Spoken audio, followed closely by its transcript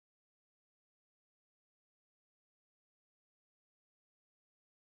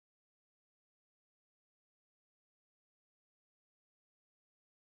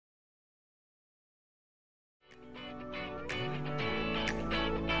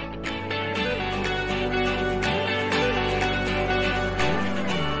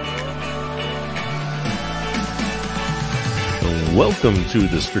Welcome to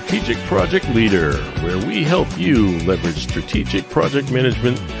the Strategic Project Leader, where we help you leverage strategic project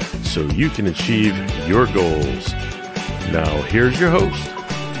management so you can achieve your goals. Now, here's your host,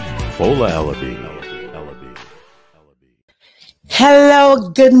 Fola Alabi. Hello,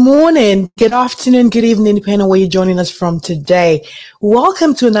 good morning, good afternoon, good evening, depending on where you're joining us from today.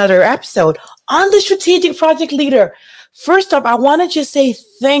 Welcome to another episode on the Strategic Project Leader. First up, I want to just say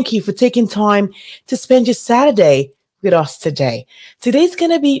thank you for taking time to spend your Saturday with us today. Today's going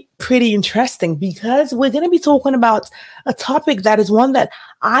to be pretty interesting because we're going to be talking about a topic that is one that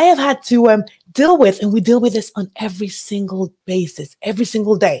I have had to deal with, and we deal with this on every single basis, every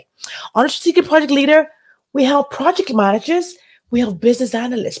single day. On a Strategic Project Leader, we help project managers, we help business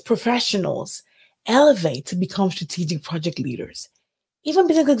analysts, professionals elevate to become strategic project leaders, even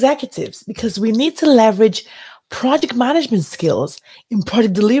business executives, because we need to leverage project management skills in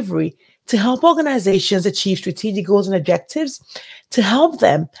project delivery to help organizations achieve strategic goals and objectives, to help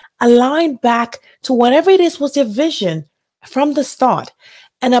them align back to whatever it is was their vision from the start.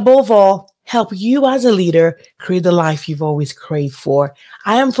 And above all, help you as a leader create the life you've always craved for.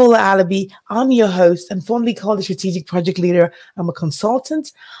 I am Fola Alabi. I'm your host and formerly called a strategic project leader. I'm a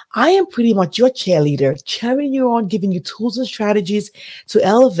consultant. I am pretty much your cheerleader, cheering you on, giving you tools and strategies to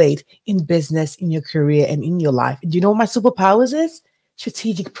elevate in business, in your career, and in your life. Do you know what my superpowers is?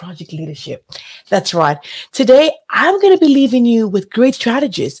 Strategic project leadership. That's right. Today, I'm going to be leaving you with great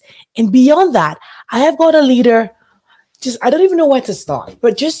strategies. And beyond that, I have got a leader. I don't even know where to start,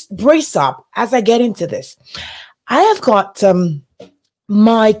 but just brace up as I get into this. I have got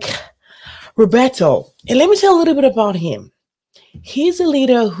Mike Roberto. And let me tell a little bit about him. He's a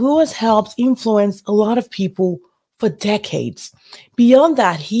leader who has helped influence a lot of people for decades. Beyond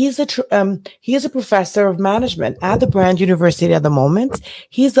that, he is a professor of management at the Bryant University at the moment.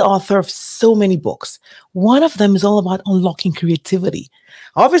 He's the author of so many books. One of them is all about unlocking creativity.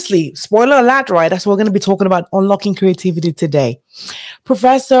 Obviously, spoiler alert, right? That's what we're going to be talking about, unlocking creativity today.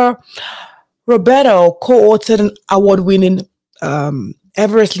 Professor Roberto co-authored an award-winning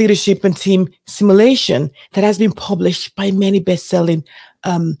Everest Leadership and Team Simulation that has been published by many best-selling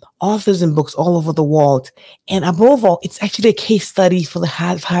authors and books all over the world. And above all, it's actually a case study for the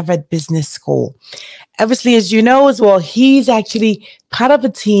Harvard Business School. Obviously, as you know as well, he's actually part of a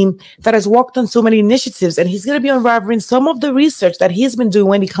team that has worked on so many initiatives, and he's going to be unraveling some of the research that he's been doing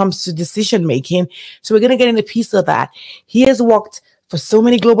when it comes to decision making. So we're going to get into a piece of that. He has worked for so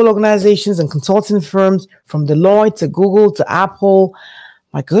many global organizations and consulting firms, from Deloitte to Google to Apple.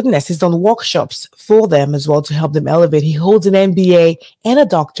 My goodness, he's done workshops for them as well to help them elevate. He holds an MBA and a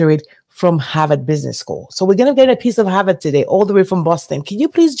doctorate from Harvard Business School. So we're going to get a piece of Harvard today, all the way from Boston. Can you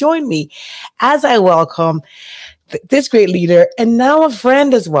please join me as I welcome this great leader and now a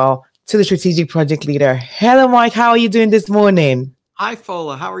friend as well to the Strategic Project Leader. Hello, Mike. How are you doing this morning? Hi,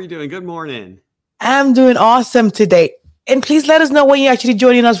 Fola. How are you doing? Good morning. I'm doing awesome today. And please let us know where you're actually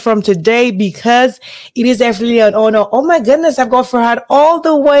joining us from today, because it is definitely an honor. Oh my goodness, I've got Farhad all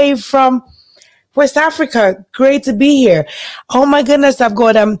the way from West Africa. Great to be here. Oh my goodness, I've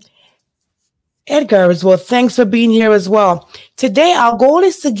got Edgar as well. Thanks for being here as well. Today, our goal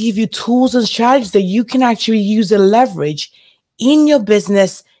is to give you tools and strategies that you can actually use and leverage in your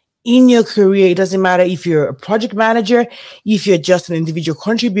business, in your career. It doesn't matter if you're a project manager, if you're just an individual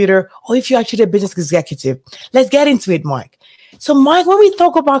contributor, or if you're actually a business executive. Let's get into it, Mike. So, Mike, when we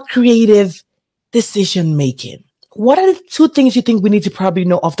talk about creative decision making, what are the two things you think we need to probably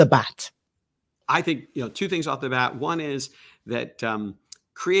know off the bat? I think, two things off the bat. One is that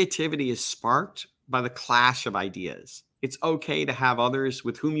creativity is sparked by the clash of ideas. It's okay to have others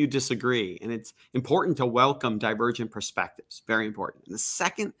with whom you disagree, and it's important to welcome divergent perspectives. Very important. And the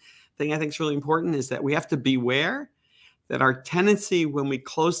second thing I think is really important is that we have to beware that our tendency when we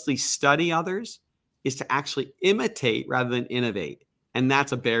closely study others is to actually imitate rather than innovate. And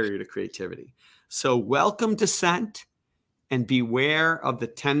that's a barrier to creativity. So welcome dissent and beware of the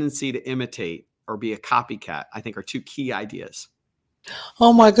tendency to imitate or be a copycat, I think, are two key ideas.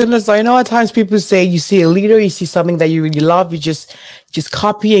 Oh my goodness. I know at times people say you see a leader, you see something that you really love, you just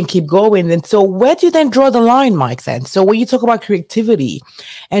copy and keep going. And so where do you then draw the line, Mike, then? So when you talk about creativity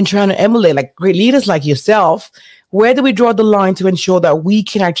and trying to emulate like great leaders like yourself, where do we draw the line to ensure that we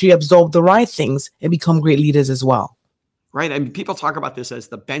can actually absorb the right things and become great leaders as well? Right. I mean, people talk about this as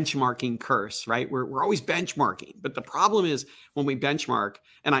the benchmarking curse, right? We're always benchmarking. But the problem is when we benchmark,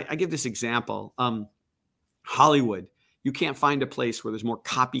 and I give this example, Hollywood you can't find a place where there's more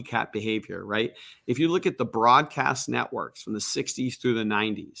copycat behavior, right? If you look at the broadcast networks from the 60s through the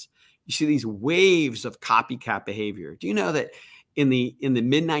 90s, you see these waves of copycat behavior. Do you know that in the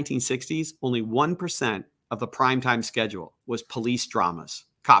mid 1960s, only 1% of the primetime schedule was police dramas,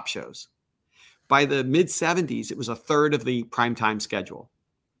 cop shows? By the mid 70s, it was a third of the primetime schedule,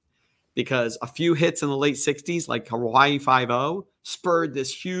 because a few hits in the late 60s, like Hawaii Five-0, spurred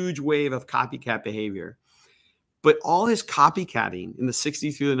this huge wave of copycat behavior. But all this copycatting in the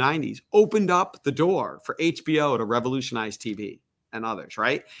 60s through the 90s opened up the door for HBO to revolutionize TV and others,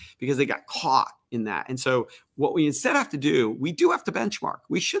 right? Because they got caught in that. And so what we instead have to do, we do have to benchmark.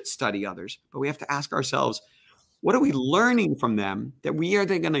 We should study others, but we have to ask ourselves, what are we learning from them that we are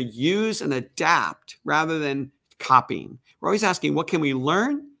then going to use and adapt rather than copying? We're always asking, what can we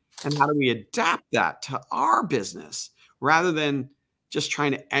learn and how do we adapt that to our business rather than just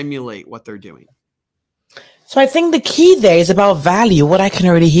trying to emulate what they're doing? So I think the key there is about value. What I can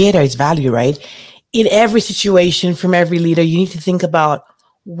already hear there is value, right? In every situation, from every leader, you need to think about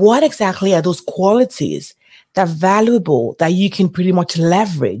what exactly are those qualities that are valuable that you can pretty much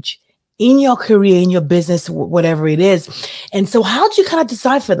leverage in your career, in your business, whatever it is. And so how do you kind of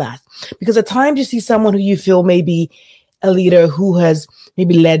decide for that? Because at times you see someone who you feel maybe a leader who has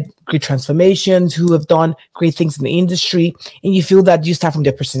maybe led great transformations, who have done great things in the industry, and you feel that you start from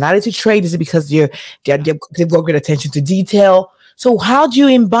their personality trait. Is it because they've got great attention to detail? So how do you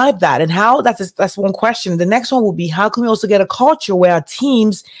imbibe that? And how, that's one question. The next one will be, how can we also get a culture where our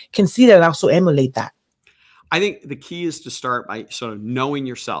teams can see that and also emulate that? I think the key is to start by sort of knowing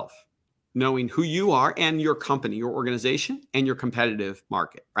yourself, knowing who you are and your company, your organization, and your competitive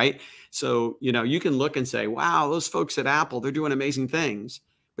market, right? So, you can look and say, wow, those folks at Apple, they're doing amazing things,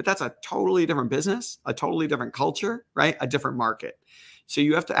 but that's a totally different business, a totally different culture, right? A different market. So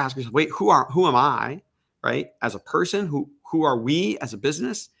you have to ask yourself, wait, who am I, right? As a person, who are we as a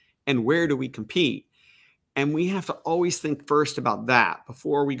business, and where do we compete? And we have to always think first about that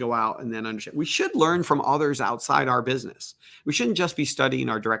before we go out and then understand. We should learn from others outside our business. We shouldn't just be studying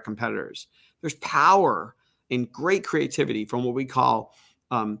our direct competitors. There's power in great creativity from what we call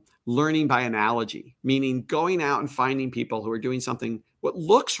learning by analogy, meaning going out and finding people who are doing something what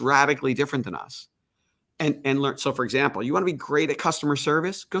looks radically different than us and learn. So for example, you want to be great at customer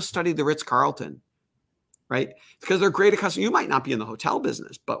service, go study the Ritz-Carlton, right? Because they're great at customer. You might not be in the hotel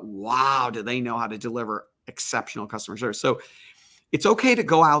business, but wow, do they know how to deliver exceptional customer service. So it's okay to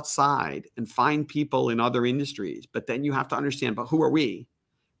go outside and find people in other industries, but then you have to understand, but who are we,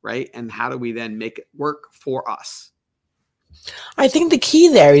 right? And how do we then make it work for us? I think the key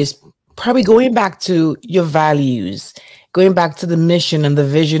there is probably going back to your values, going back to the mission and the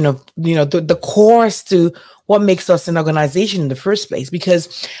vision of, the course to what makes us an organization in the first place.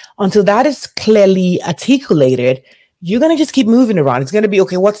 Because until that is clearly articulated, you're going to just keep moving around. It's going to be,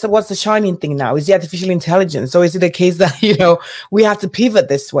 okay, what's the shining thing now? Is it artificial intelligence? Or is it a case that, we have to pivot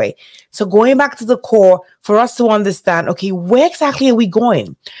this way? So going back to the core for us to understand, okay, where exactly are we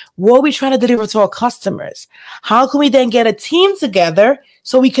going? What are we trying to deliver to our customers? How can we then get a team together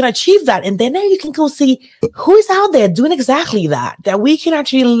so we can achieve that? And then you can go see who is out there doing exactly that we can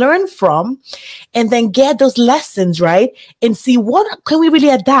actually learn from and then get those lessons, right? And see what can we really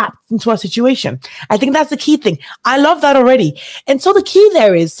adapt into our situation. I think that's the key thing. I love that already. And so the key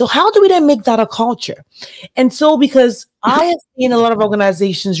there is, so how do we then make that a culture? And so, because I have seen a lot of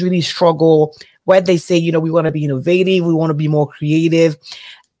organizations really struggle where they say, we want to be innovative, we want to be more creative,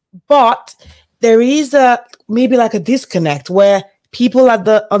 but there is maybe like a disconnect where people on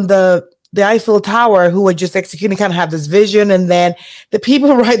the Eiffel Tower who are just executing kind of have this vision, and then the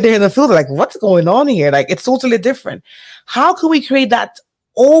people right there in the field are like, what's going on here? Like, it's totally different. How can we create that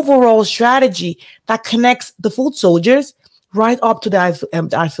overall strategy that connects the foot soldiers right up to the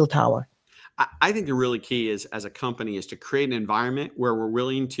Eiffel Tower? I think the really key is, as a company, is to create an environment where we're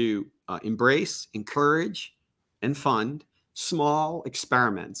willing to embrace, encourage, and fund small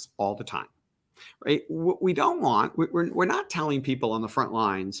experiments all the time, right? What we don't want, we're not telling people on the front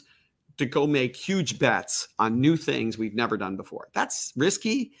lines to go make huge bets on new things we've never done before. That's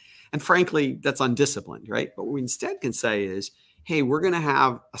risky. And frankly, that's undisciplined, right? But what we instead can say is, hey, we're going to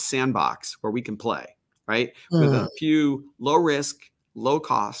have a sandbox where we can play, right? With a few low risk, low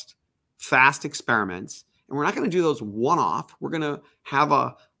cost, fast experiments. And we're not going to do those one-off. We're going to have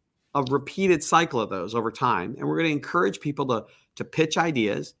a repeated cycle of those over time. And we're going to encourage people to pitch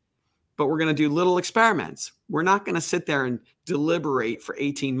ideas, but we're going to do little experiments. We're not going to sit there and deliberate for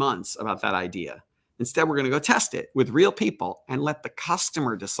 18 months about that idea. Instead, we're going to go test it with real people and let the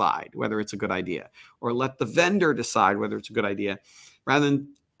customer decide whether it's a good idea, or let the vendor decide whether it's a good idea, rather than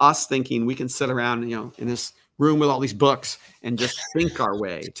us thinking we can sit around, in this room with all these books and just think our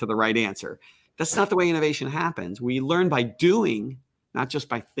way to the right answer. That's not the way innovation happens. We learn by doing, not just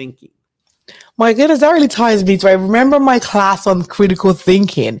by thinking. My goodness, that really ties me to, I remember my class on critical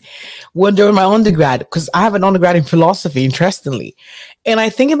thinking when during my undergrad, because I have an undergrad in philosophy, interestingly. And I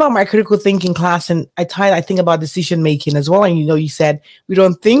think about my critical thinking class, and I think about decision making as well. And you said we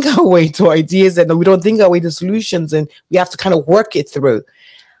don't think our way to ideas, and we don't think our way to solutions, and we have to kind of work it through.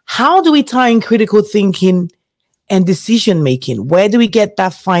 How do we tie in critical thinking and decision making? Where do we get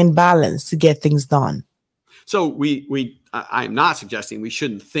that fine balance to get things done? So I'm not suggesting we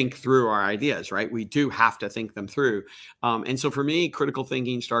shouldn't think through our ideas, right? We do have to think them through. And so for me, critical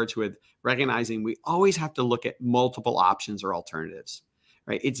thinking starts with recognizing we always have to look at multiple options or alternatives,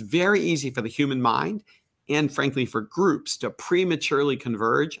 right? It's very easy for the human mind and frankly for groups to prematurely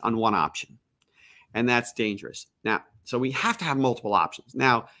converge on one option. And that's dangerous. Now, so we have to have multiple options.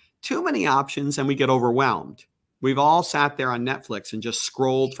 Now, too many options and we get overwhelmed. We've all sat there on Netflix and just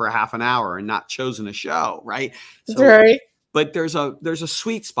scrolled for half an hour and not chosen a show, right? So, right. But there's a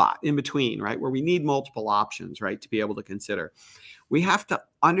sweet spot in between, right, where we need multiple options, right, to be able to consider. We have to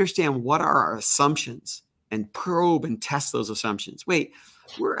understand what are our assumptions and probe and test those assumptions. Wait,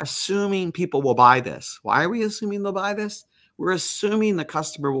 we're assuming people will buy this. Why are we assuming they'll buy this? We're assuming the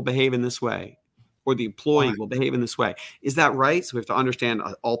customer will behave in this way or the employee will behave in this way. Is that right? So we have to understand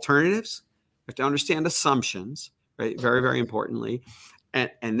alternatives. We have to understand assumptions, right? Very, very importantly.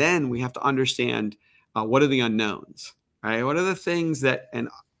 And then we have to understand what are the unknowns, right? What are the things that, and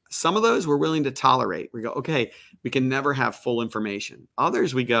some of those we're willing to tolerate. We go, okay, we can never have full information.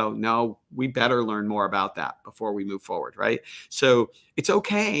 Others we go, no, we better learn more about that before we move forward, right? So it's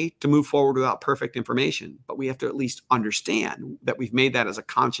okay to move forward without perfect information, but we have to at least understand that we've made that as a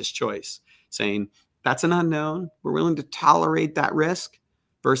conscious choice, saying that's an unknown. We're willing to tolerate that risk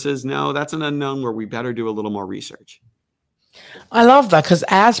versus no, that's an unknown where we better do a little more research. I love that because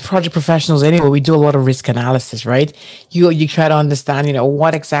as project professionals, anyway, we do a lot of risk analysis, right? You try to understand,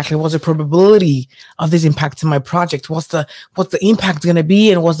 what exactly was the probability of this impact in my project? What's the impact going to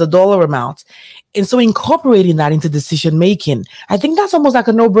be, and what's the dollar amount? And so incorporating that into decision making, I think that's almost like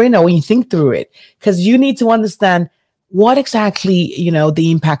a no-brainer when you think through it, because you need to understand what exactly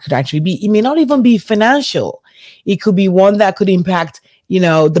the impact could actually be. It may not even be financial. It could be one that could impact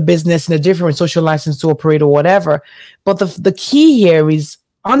the business in a different social license to operate or whatever. But the key here is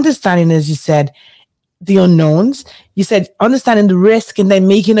understanding, as you said, the unknowns. You said understanding the risk and then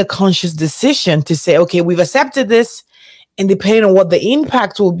making a conscious decision to say, okay, we've accepted this, and depending on what the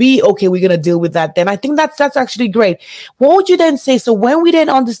impact will be, okay, we're going to deal with that. Then I think that's actually great. What would you then say? So when we then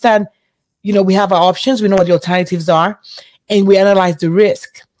understand, we have our options, we know what the alternatives are, and we analyze the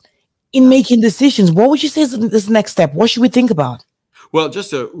risk in making decisions, what would you say is this next step? What should we think about? Well,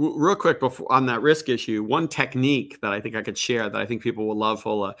 just real quick before on that risk issue, one technique that I think I could share that I think people will love,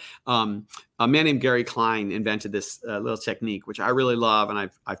 a man named Gary Klein invented this little technique, which I really love,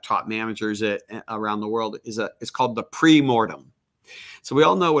 and I've taught managers it around the world. It's called the pre-mortem. So we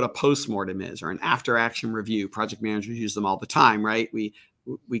all know what a post-mortem is, or an after-action review. Project managers use them all the time, right? We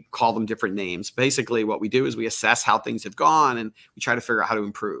call them different names. Basically, what we do is we assess how things have gone, and we try to figure out how to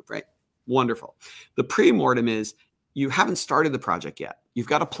improve, right? Wonderful. The pre-mortem is you haven't started the project yet. You've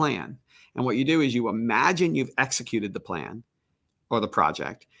got a plan. And what you do is you imagine you've executed the plan or the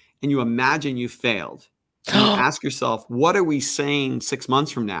project, and you imagine you failed. And you ask yourself, what are we saying 6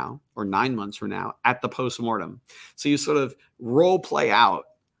 months from now or 9 months from now at the post-mortem? So you sort of role play out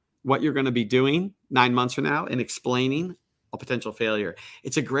what you're going to be doing 9 months from now and explaining a potential failure.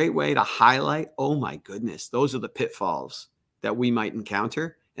 It's a great way to highlight, oh my goodness, those are the pitfalls that we might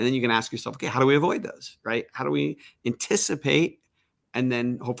encounter. And then you can ask yourself, okay, how do we avoid those, right? How do we anticipate and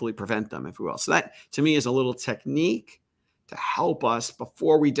then hopefully prevent them, if we will? So that, to me, is a little technique to help us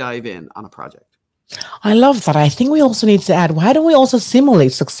before we dive in on a project. I love that. I think we also need to add, why don't we also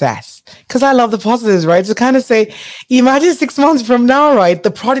simulate success? Because I love the positives, right? To kind of say, imagine 6 months from now, right?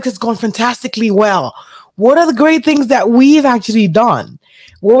 The project has gone fantastically well. What are the great things that we've actually done?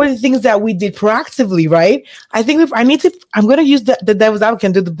 What were the things that we did proactively, right? I think I'm going to use the devil's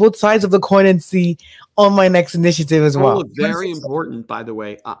advocate, do the both sides of the coin and see on my next initiative as well. Very important, by the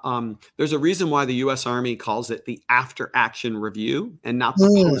way. There's a reason why the U.S. Army calls it the after-action review and not the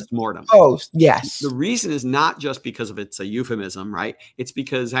post-mortem. Yes. The reason is not just because of it's a euphemism, right? It's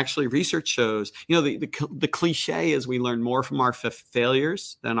because actually research shows, the cliche is we learn more from our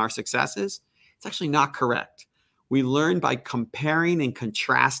failures than our successes. It's actually not correct. We learn by comparing and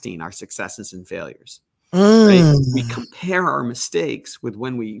contrasting our successes and failures. Right? We compare our mistakes with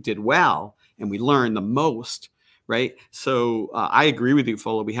when we did well, and we learn the most, right? So I agree with you,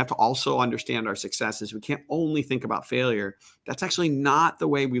 Fola. We have to also understand our successes. We can't only think about failure. That's actually not the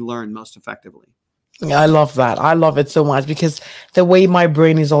way we learn most effectively. Yeah, I love that. I love it so much because the way my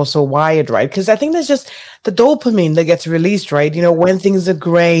brain is also wired, right? Because I think there's just the dopamine that gets released, right? You know, when things are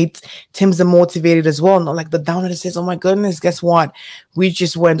great, Tim's are motivated as well. Not like the downer that says, oh my goodness, guess what? We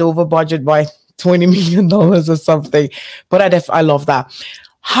just went over budget by $20 million or something. But I love that.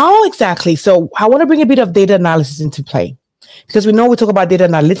 How exactly? So I want to bring a bit of data analysis into play. Because we know we talk about data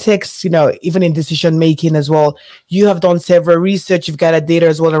analytics, you know, even in decision making as well. You have done several research, you've gathered data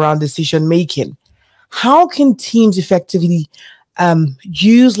as well around decision making. How can teams effectively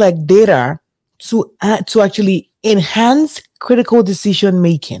use like data to actually enhance critical decision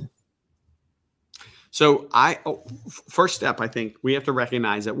making? So first step, I think we have to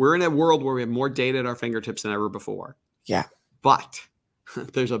recognize that we're in a world where we have more data at our fingertips than ever before. Yeah. But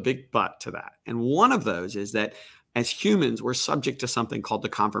there's a big but to that. And one of those is that as humans, we're subject to something called the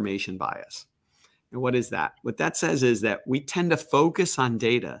confirmation bias. And what is that? What that says is that we tend to focus on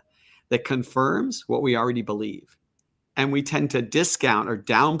data that confirms what we already believe. And we tend to discount or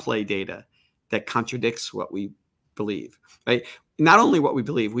downplay data that contradicts what we believe, right? Not only what we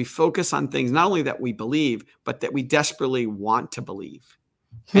believe, we focus on things, not only that we believe, but that we desperately want to believe.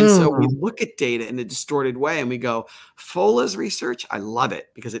 And so we look at data in a distorted way and we go, Fola's research, I love it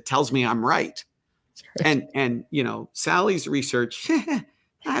because it tells me I'm right. And you know, Sally's research, I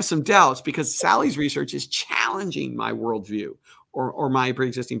have some doubts because Sally's research is challenging my worldview or my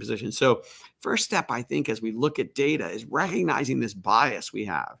pre-existing position. So first step, I think, as we look at data is recognizing this bias we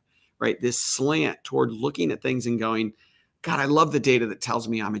have, right? This slant toward looking at things and going, God, I love the data that tells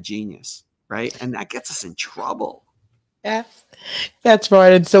me I'm a genius, right? And that gets us in trouble. Yes, that's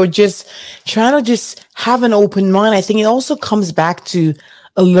right. And so just trying to just have an open mind. I think it also comes back to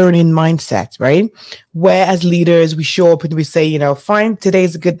a learning mindset, right? Where as leaders, we show up and we say, you know, fine,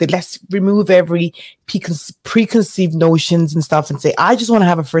 today's a good day. Let's remove every preconceived notions and stuff and say, I just want to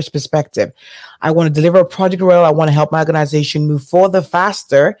have a fresh perspective. I want to deliver a project well. I want to help my organization move further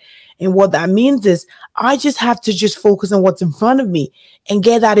faster. And what that means is I just have to just focus on what's in front of me and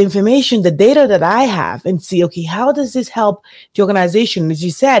get that information, the data that I have, and see, okay, how does this help the organization? As you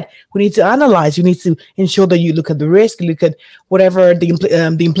said, we need to analyze. We need to ensure that you look at the risk, look at whatever the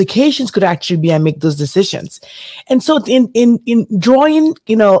implications could actually be, and make those decisions. And so in drawing,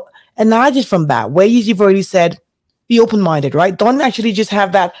 you know, analogies from that, where you've already said, be open-minded, right? Don't actually just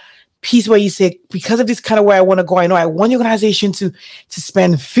have that piece where you say, because of this kind of where I want to go, I know I want the organization to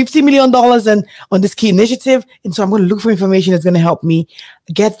spend $50 million on this key initiative. And so I'm going to look for information that's going to help me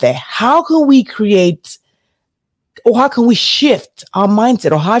get there. How can we create, or how can we shift our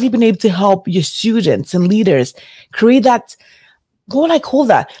mindset? Or how have you been able to help your students and leaders create that, what would I call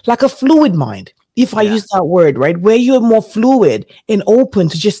that? Like a fluid mind, if I use that word, right? Where you're more fluid and open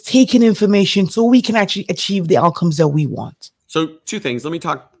to just taking information so we can actually achieve the outcomes that we want. So two things. Let me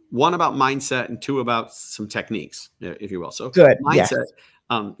talk one about mindset and two about some techniques, if you will. So good mindset,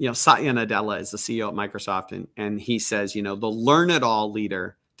 you know, Satya Nadella is the CEO at Microsoft, and he says, you know, the learn-it-all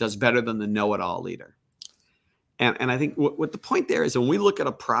leader does better than the know-it-all leader. And I think what the point there is, when we look at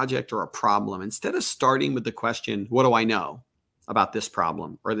a project or a problem, instead of starting with the question, what do I know about this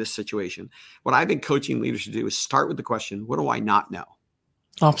problem or this situation? What I've been coaching leaders to do is start with the question, what do I not know?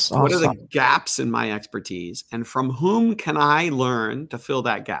 Awesome. What are the gaps in my expertise, and from whom can I learn to fill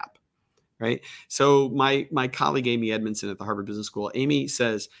that gap? Right. So my colleague, Amy Edmondson at the Harvard Business School, Amy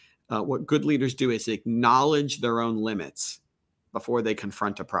says, what good leaders do is acknowledge their own limits before they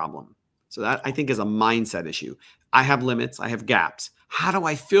confront a problem. So that, I think, is a mindset issue. I have limits. I have gaps. How do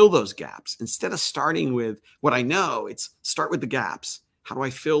I fill those gaps? Instead of starting with what I know, it's start with the gaps. How do I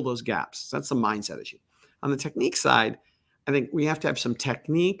fill those gaps? So that's the mindset issue. On the technique side, I think we have to have some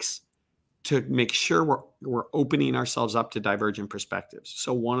techniques to make sure we're opening ourselves up to divergent perspectives.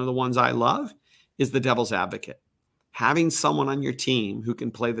 So one of the ones I love is the devil's advocate. Having someone on your team who can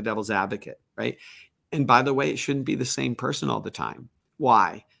play the devil's advocate, right? And by the way, it shouldn't be the same person all the time.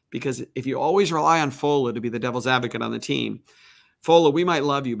 Why? Because if you always rely on Fola to be the devil's advocate on the team, Fola, we might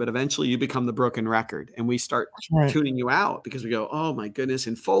love you, but eventually you become the broken record and we start tuning you out because we go, oh my goodness,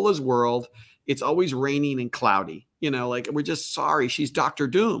 in Fola's world, it's always raining and cloudy. You know, like, we're just sorry, she's Dr.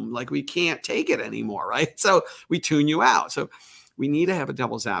 Doom. Like, we can't take it anymore, right? So we tune you out. So we need to have a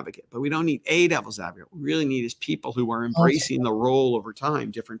devil's advocate, but we don't need a devil's advocate. What we really need is people who are embracing the role over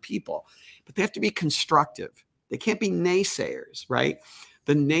time, different people. But they have to be constructive. They can't be naysayers, right?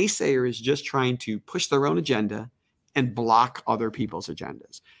 The naysayer is just trying to push their own agenda and block other people's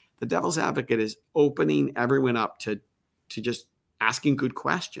agendas. The devil's advocate is opening everyone up to just asking good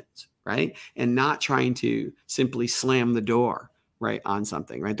questions, right? And not trying to simply slam the door, right, on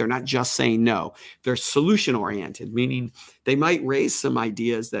something, right? They're not just saying no. They're solution oriented, meaning they might raise some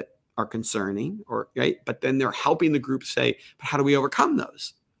ideas that are concerning, or right, but then they're helping the group say, but how do we overcome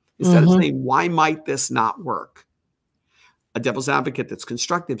those? Instead of saying, why might this not work? A devil's advocate that's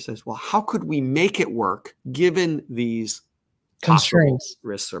constructive says, well, how could we make it work given these constraints,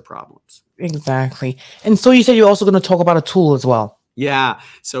 risks, or problems? Exactly. And so you said you're also going to talk about a tool as well. Yeah.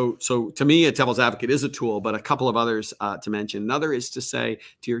 So to me, a devil's advocate is a tool, but a couple of others to mention. Another is to say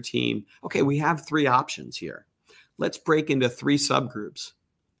to your team, okay, we have 3 options here. Let's break into 3 subgroups.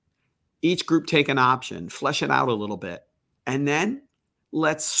 Each group take an option, flesh it out a little bit, and then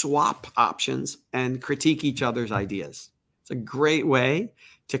let's swap options and critique each other's ideas. It's a great way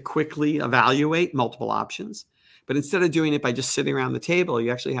to quickly evaluate multiple options. But instead of doing it by just sitting around the table,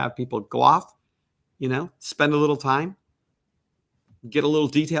 you actually have people go off, spend a little time, get a little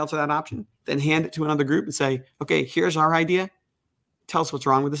detail to that option, then hand it to another group and say, okay, here's our idea. Tell us what's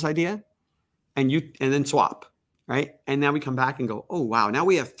wrong with this idea. And then swap, right? And now we come back and go, oh, wow, now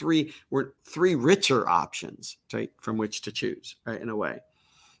we have 3 richer options, right, from which to choose, right, in a way,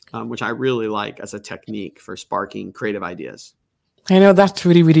 which I really like as a technique for sparking creative ideas. I know that's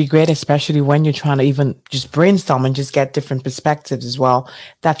really, really great, especially when you're trying to even just brainstorm and just get different perspectives as well.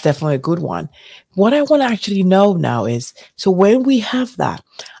 That's definitely a good one. What I want to actually know now is, so when we have that,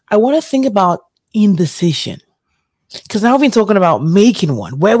 I want to think about indecision. Because now we've been talking about making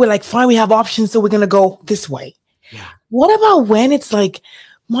one, where we're like, fine, we have options, so we're going to go this way. Yeah. What about when it's like,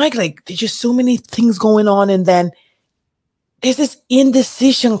 Mike, like there's just so many things going on, and then there's this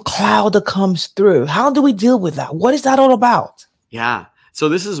indecision cloud that comes through. How do we deal with that? What is that all about? Yeah. So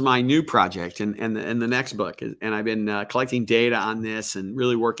this is my new project and the next book. And I've been collecting data on this and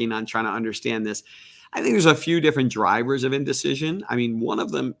really working on trying to understand this. I think there's a few different drivers of indecision. I mean, one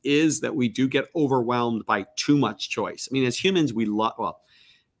of them is that we do get overwhelmed by too much choice. I mean, as humans, we love,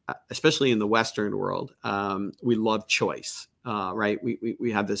 especially in the Western world, we love choice, right?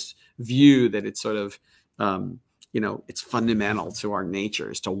 We have this view that it's sort of, it's fundamental to our nature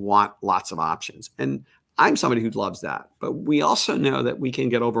is to want lots of options. And I'm somebody who loves that, but we also know that we can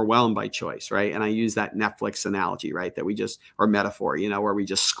get overwhelmed by choice, right? And I use that Netflix analogy, right? That we just, or metaphor, where we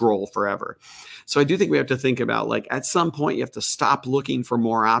just scroll forever. So I do think we have to think about, like, at some point you have to stop looking for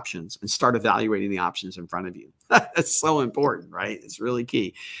more options and start evaluating the options in front of you. That's so important, right? It's really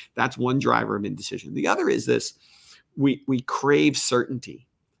key. That's one driver of indecision. The other is this, we crave certainty.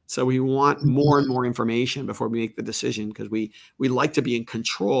 So we want more and more information before we make the decision, because we like to be in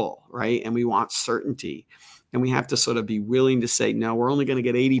control, right? And we want certainty. And we have to sort of be willing to say, no, we're only going to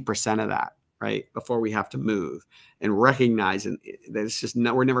get 80% of that, right? Before we have to move, and recognize that it's just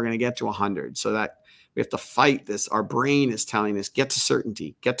we're never going to get to 100. So that we have to fight this. Our brain is telling us, get to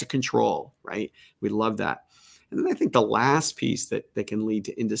certainty, get to control, right? We love that. And then I think the last piece that can lead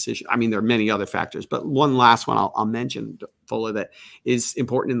to indecision, I mean, there are many other factors, but one last one I'll mention, Fola, that is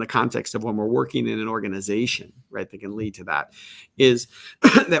important in the context of when we're working in an organization, right, that can lead to that, is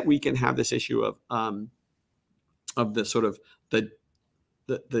that we can have this issue of the sort of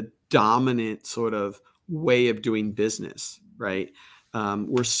the dominant sort of way of doing business, right?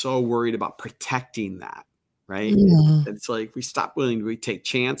 We're so worried about protecting that. Right. Yeah. It's like we stop willing to take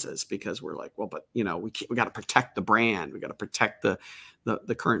chances because we're like, well, but we got to protect the brand. We got to protect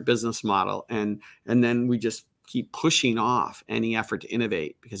the current business model. And then we just keep pushing off any effort to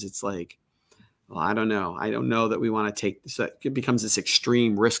innovate because it's like, well, I don't know. I don't know that we want to take this. It becomes this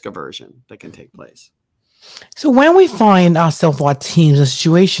extreme risk aversion that can take place. So when we find ourselves, our teams, a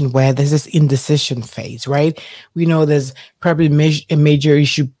situation where there's this indecision phase, right? We know there's probably a major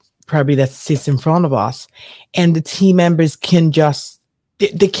issue probably that sits in front of us, and the team members can just,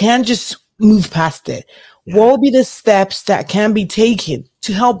 they can't just move past it. Yeah. What will be the steps that can be taken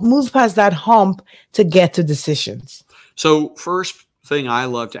to help move past that hump to get to decisions? So first thing I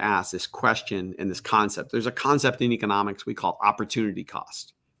love to ask, this question and this concept, there's a concept in economics we call opportunity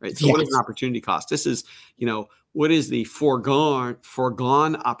cost, right? So yes. What is an opportunity cost? This is, what is the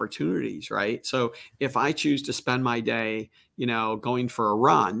foregone opportunities, right? So if I choose to spend my day, going for a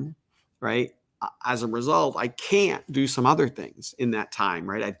run, right? As a result, I can't do some other things in that time,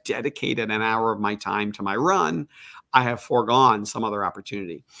 right? I've dedicated an hour of my time to my run. I have foregone some other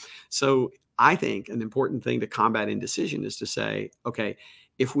opportunity. So I think an important thing to combat indecision is to say, okay,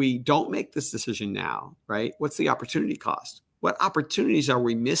 if we don't make this decision now, right? What's the opportunity cost? What opportunities are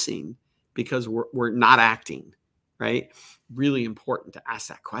we missing because we're not acting, right? Really important to ask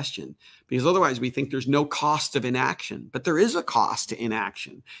that question, because otherwise we think there's no cost of inaction, but there is a cost to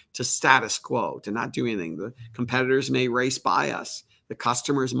inaction, to status quo, to not do anything. The competitors may race by us. The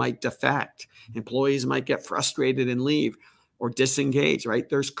customers might defect. Employees might get frustrated and leave or disengage, right?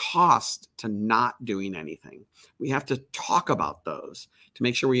 There's cost to not doing anything. We have to talk about those to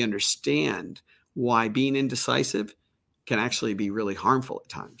make sure we understand why being indecisive can actually be really harmful at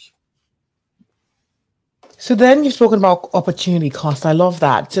times. So then you've spoken about opportunity cost. I love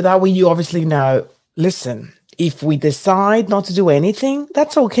that. So that way you obviously know, listen, if we decide not to do anything,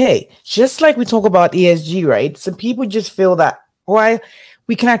 that's okay. Just like we talk about ESG, right? So people just feel that, why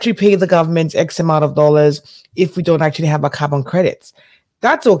we can actually pay the government X amount of dollars if we don't actually have our carbon credits.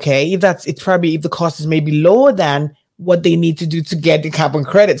 That's okay. If the cost is maybe lower than what they need to do to get the carbon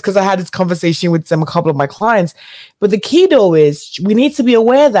credits. Because I had this conversation with a couple of my clients. But the key though is we need to be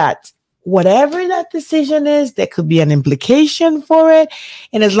aware that whatever that decision is, there could be an implication for it.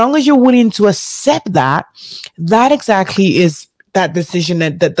 And as long as you're willing to accept that, that exactly is that decision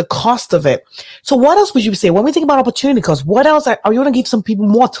and the cost of it. So what else would you say when we think about opportunity cost? What else are you going to give some people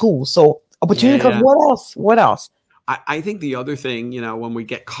more tools? So opportunity cost, what else? What else? I think the other thing, when we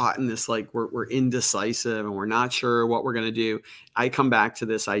get caught in this, like we're indecisive and we're not sure what we're going to do, I come back to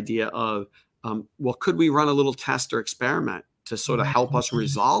this idea of, well, could we run a little test or experiment to sort of help us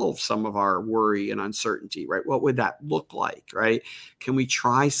resolve some of our worry and uncertainty, right? What would that look like, right? Can we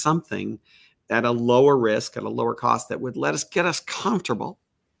try something at a lower risk, at a lower cost that would get us comfortable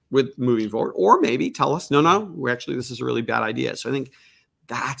with moving forward, or maybe tell us, no, this is a really bad idea. So I think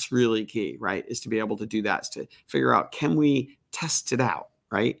that's really key, right? Is to be able to do that, is to figure out, can we test it out,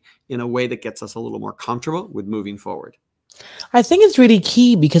 right? In a way that gets us a little more comfortable with moving forward. I think it's really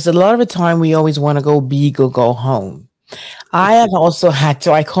key because a lot of the time we always want to go big or go home. I have also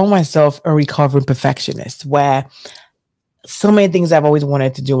I call myself a recovering perfectionist, where so many things I've always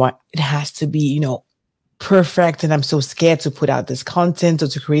wanted to do, it has to be, perfect. And I'm so scared to put out this content or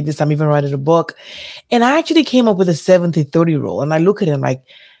to create this. I'm even writing a book. And I actually came up with a 70-30 rule. And I look at it like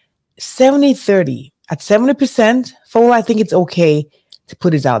 70-30. At 70%, I think it's okay to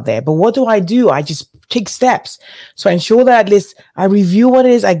put it out there. But what do? I just take steps. So I ensure that at least I review what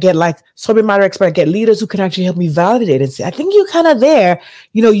it is. I get like subject matter expert, I get leaders who can actually help me validate and say, I think you're kind of there.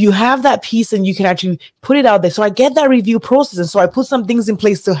 You have that piece and you can actually put it out there. So I get that review process. And so I put some things in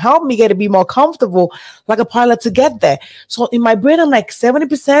place to help me get to be more comfortable, like a pilot, to get there. So in my brain, I'm like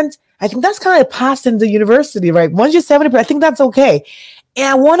 70%. I think that's kind of passed in the university, right? Once you're 70%, I think that's okay. And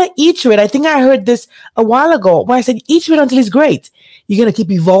I want to iterate. I think I heard this a while ago where I said, iterate until it's great. You're going to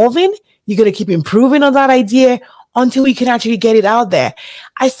keep evolving. You're going to keep improving on that idea until you can actually get it out there.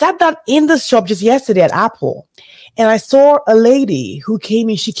 I sat down in the shop just yesterday at Apple, and I saw a lady who came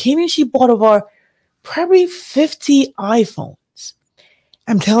in. She bought over probably 50 iPhones.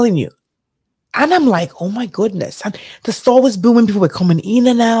 I'm telling you. And I'm like, oh my goodness. And the store was booming. People were coming in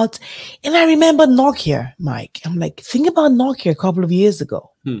and out. And I remember Nokia, Mike. I'm like, think about Nokia a couple of years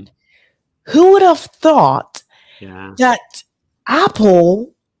ago. Who would have thought that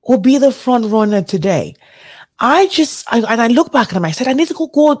Apple will be the front runner today? I look back at them. I said, I need to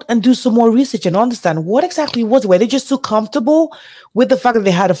go and do some more research and understand what exactly was it. Were they just so comfortable with the fact that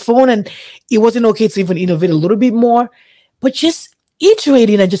they had a phone and it wasn't okay to even innovate a little bit more? But just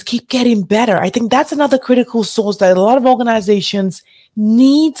iterating and just keep getting better. I think that's another critical source that a lot of organizations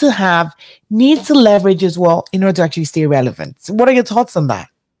need to leverage as well in order to actually stay relevant. So what are your thoughts on that?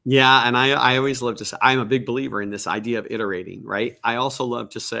 Yeah. And I always love to say, I'm a big believer in this idea of iterating, right? I also love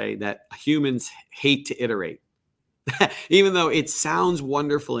to say that humans hate to iterate. Even though it sounds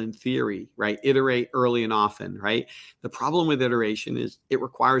wonderful in theory, right? Iterate early and often, right? The problem with iteration is it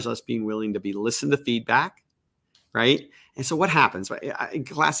requires us being willing to listen to feedback, right? And so what happens? A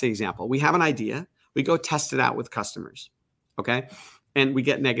classic example, we have an idea, we go test it out with customers, okay? And we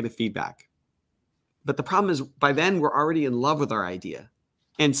get negative feedback. But the problem is by then we're already in love with our idea.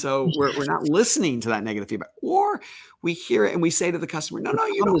 And so we're not listening to that negative feedback. Or we hear it and we say to the customer, no,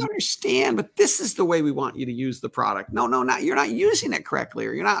 you don't understand, but this is the way we want you to use the product. No, you're not using it correctly.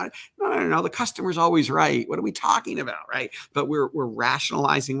 Or you're not, no, the customer's always right. What are we talking about, right? But we're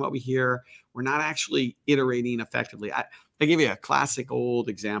rationalizing what we hear. We're not actually iterating effectively. I give you a classic old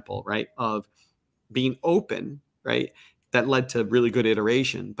example, right, of being open, right, that led to really good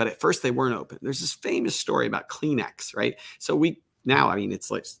iteration. But at first they weren't open. There's this famous story about Kleenex, right? So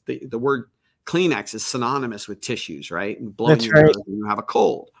it's like the word Kleenex is synonymous with tissues, right? And blowing your nose when you have a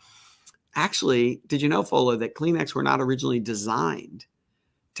cold. Actually, did you know, Fola, that Kleenex were not originally designed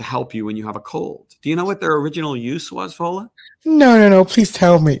to help you when you have a cold. Do you know what their original use was, Fola? No. Please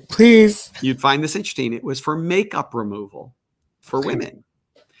tell me. Please. You'd find this interesting. It was for makeup removal for women.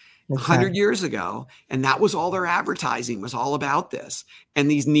 100 years ago, and that was all their advertising was all about this.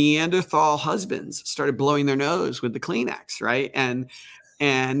 And these Neanderthal husbands started blowing their nose with the Kleenex, right? And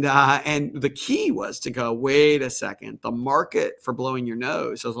the key was to go, wait a second, the market for blowing your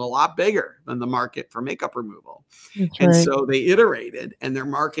nose is a lot bigger than the market for makeup removal. And so they iterated, and their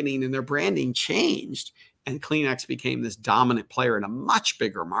marketing and their branding changed, and Kleenex became this dominant player in a much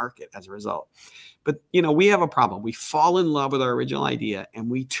bigger market as a result. But, we have a problem. We fall in love with our original idea and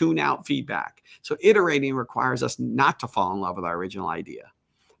we tune out feedback. So iterating requires us not to fall in love with our original idea,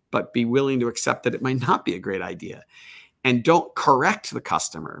 but be willing to accept that it might not be a great idea. And don't correct the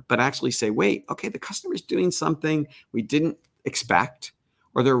customer, but actually say, wait, okay, the customer's doing something we didn't expect,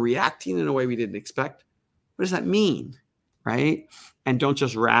 or they're reacting in a way we didn't expect. What does that mean, right? And don't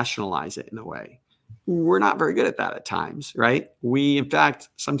just rationalize it in a way. We're not very good at that at times, right? In fact,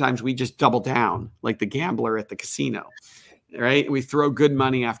 sometimes we just double down like the gambler at the casino, right? We throw good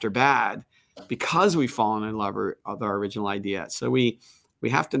money after bad because we've fallen in love with our original idea. So we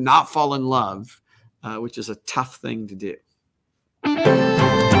have to not fall in love, which is a tough thing to do.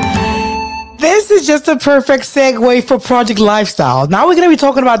 This is just a perfect segue for project lifestyle. Now we're going to be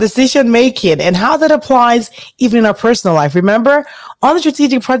talking about decision making and how that applies even in our personal life. Remember, on the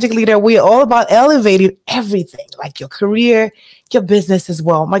Strategic Project Leader, we're all about elevating everything, like your career, your business as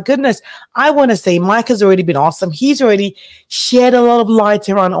well. My goodness, I want to say Mike has already been awesome. He's already shared a lot of light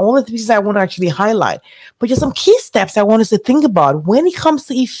around all the pieces I want to actually highlight. But just some key steps I want us to think about when it comes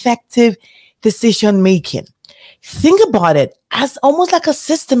to effective decision making. Think about it as almost like a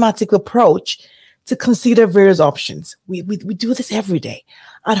systematic approach to consider various options. We do this every day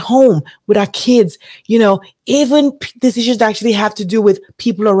at home with our kids, even decisions that actually have to do with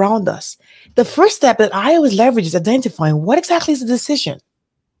people around us. The first step that I always leverage is identifying what exactly is the decision.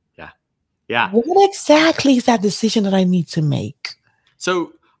 Yeah. What exactly is that decision that I need to make?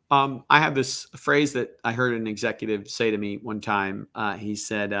 So I have this phrase that I heard an executive say to me one time. He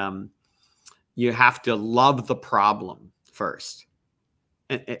said, you have to love the problem first.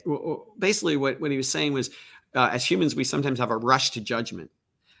 And basically what he was saying was, as humans, we sometimes have a rush to judgment.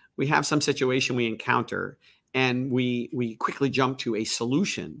 We have some situation we encounter and we quickly jump to a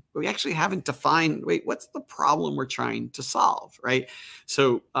solution, but we actually haven't defined, wait, what's the problem we're trying to solve, right?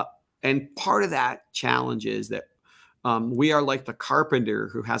 So, and part of that challenge is that we are like the carpenter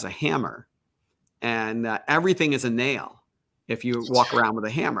who has a hammer, and everything is a nail if you walk around with a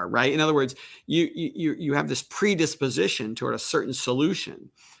hammer, right? In other words, you have this predisposition toward a certain solution,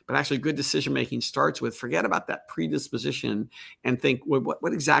 but actually good decision-making starts with forget about that predisposition and think, well,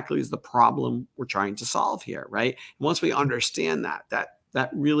 what exactly is the problem we're trying to solve here, right? And once we understand that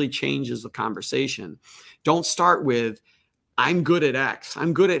really changes the conversation. Don't start with, I'm good at X.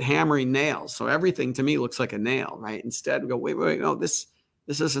 I'm good at hammering nails, so everything to me looks like a nail, right? Instead, we go, wait, no, this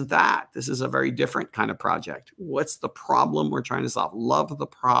isn't that. This is a very different kind of project. What's the problem we're trying to solve? Love the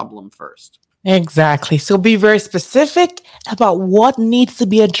problem first. Exactly. So be very specific about what needs to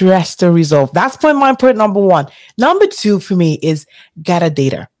be addressed or resolved. That's point number one. Number two for me is gather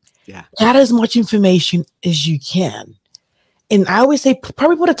data. Yeah. Gather as much information as you can. And I always say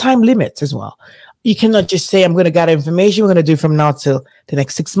probably put a time limit as well. You cannot just say, I'm going to gather information. We're going to do from now till the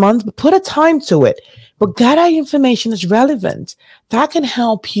next 6 months, but put a time to it. But gather information that's relevant. That can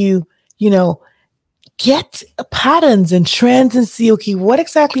help you, get patterns and trends and see, okay, what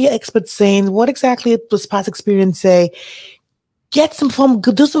exactly are experts saying? What exactly does past experience say? Do some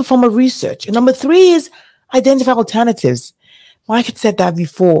form of research. And number three is identify alternatives. Mike had said that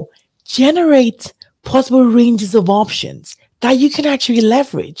before. Generate possible ranges of options that you can actually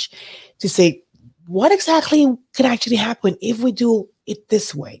leverage to say, what exactly could actually happen if we do it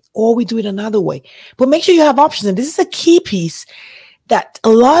this way or we do it another way? But make sure you have options. And this is a key piece that a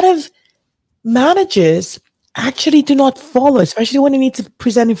lot of managers actually do not follow, especially when you need to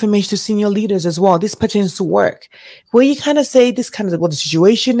present information to senior leaders as well. This pertains to work, where you kind of say this kind of what the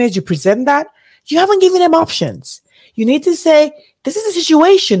situation is, you present that, you haven't given them options. You need to say, this is the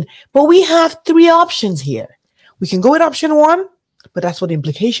situation, but we have 3 options here. We can go with option 1, but that's what the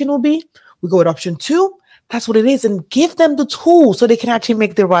implication will be. We go with option 2, that's what it is, and give them the tools so they can actually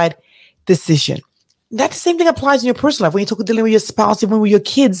make the right decision. That same thing applies in your personal life. When you're dealing with your spouse, even with your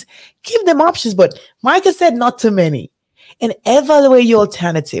kids, give them options, but Micah said not too many. And evaluate your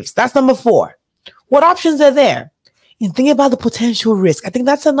alternatives. That's number 4. What options are there? And think about the potential risk. I think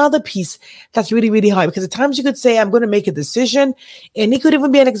that's another piece that's really, really hard, because at times you could say, I'm going to make a decision. And it could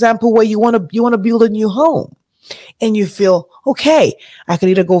even be an example where you want to build a new home. and you feel, okay, I could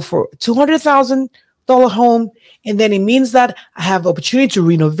either go for $200,000 home, and then it means that I have the opportunity to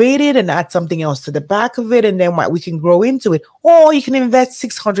renovate it and add something else to the back of it, and then we can grow into it. Or you can invest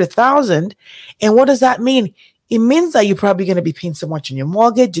 $600,000, and what does that mean? It means that you're probably going to be paying so much on your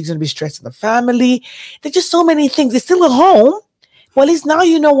mortgage. You're going to be stressing the family. There's just so many things. It's still a home. Well, at least now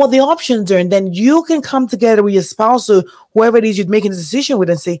you know what the options are, and then you can come together with your spouse or whoever it is you're making a decision with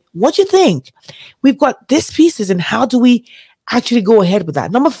and say, what do you think? We've got these pieces, and how do we actually go ahead with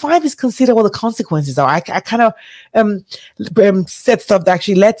that? Number 5 is consider what the consequences are. I kind of said stuff that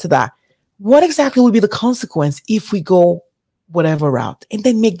actually led to that. What exactly would be the consequence if we go whatever route? And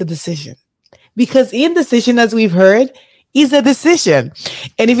then make the decision. Because indecision, as we've heard, is a decision.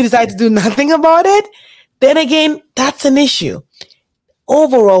 And if you decide to do nothing about it, then again, that's an issue.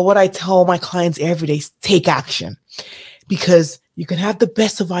 Overall, what I tell my clients every day is take action, because you can have the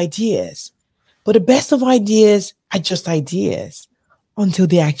best of ideas, but the best of ideas are just ideas until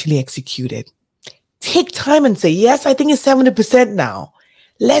they're actually executed. Take time and say, yes, I think it's 70% now.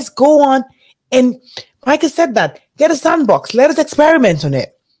 Let's go on. And Micah said that, get a sandbox. Let us experiment on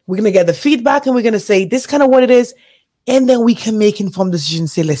it. We're going to get the feedback, and we're going to say, this is kind of what it is. And then we can make informed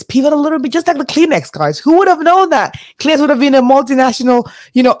decisions, say, let's pivot a little bit, just like the Kleenex guys. Who would have known that Kleenex would have been a multinational,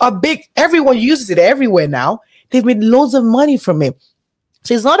 everyone uses it everywhere now. They've made loads of money from it.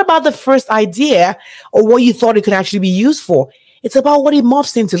 So it's not about the first idea or what you thought it could actually be used for. It's about what it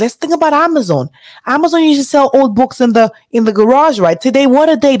morphs into. Let's think about Amazon. Amazon used to sell old books in the garage, right? Today, what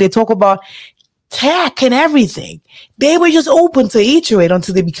a day. They talk about tech and everything. They were just open to iterate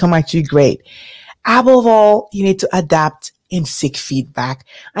until they become actually great. Above all, you need to adapt and seek feedback.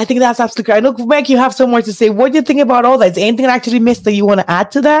 I think that's absolutely great. I know, Meg, you have so much to say. What do you think about all that? Is there anything I actually missed that you want to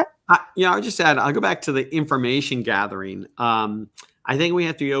add to that? I'll just add, I'll go back to the information gathering. I think we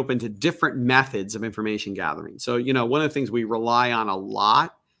have to be open to different methods of information gathering. So, one of the things we rely on a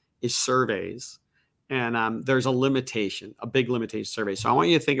lot is surveys. And there's a limitation, a big limitation survey. So I want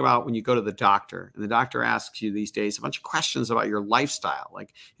you to think about when you go to the doctor, and the doctor asks you these days a bunch of questions about your lifestyle.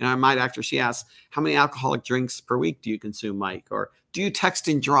 Like, my doctor, she asks, how many alcoholic drinks per week do you consume, Mike? Or do you text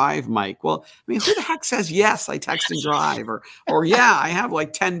and drive, Mike? Well, who the heck says, yes, I text and drive? Or yeah, I have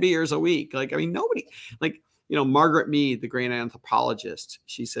like 10 beers a week. Nobody, Margaret Mead, the great anthropologist,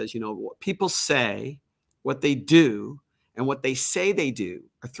 she says, what people say, what they do, and what they say they do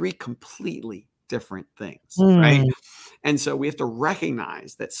are 3 completely different things, right? And so we have to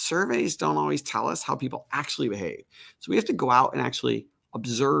recognize that surveys don't always tell us how people actually behave. So we have to go out and actually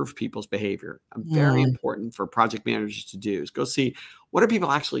observe people's behavior. Very important for project managers to do is go see, what are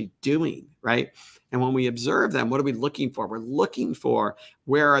people actually doing, right? And when we observe them, what are we looking for? We're looking for,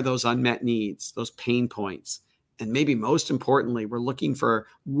 where are those unmet needs, those pain points? And maybe most importantly, we're looking for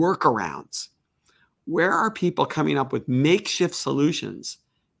workarounds. Where are people coming up with makeshift solutions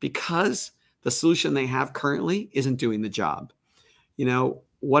because the solution they have currently isn't doing the job?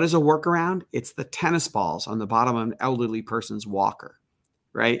 What is a workaround? It's the tennis balls on the bottom of an elderly person's walker,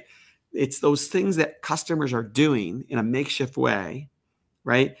 right? It's those things that customers are doing in a makeshift way,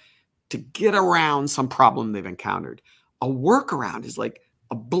 right, to get around some problem they've encountered. A workaround is like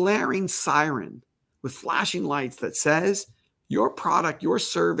a blaring siren with flashing lights that says, your product, your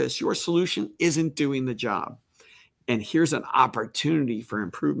service, your solution isn't doing the job. And here's an opportunity for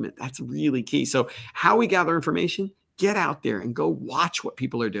improvement. That's really key. So how we gather information, get out there and go watch what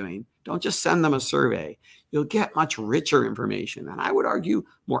people are doing. Don't just send them a survey. You'll get much richer information. And I would argue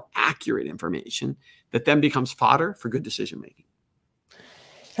more accurate information that then becomes fodder for good decision-making.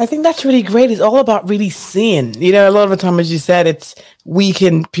 I think that's really great. It's all about really seeing, a lot of the time, as you said,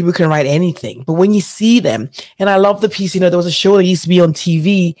 people can write anything, but when you see them, and I love the piece, there was a show that used to be on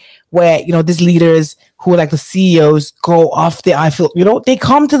TV where, these leaders who are like the CEOs go off the Eiffel, they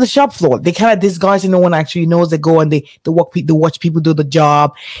come to the shop floor. They kind of disguise, no one actually knows. They go and they watch people do the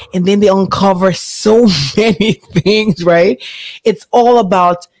job, and then they uncover so many things, right? It's all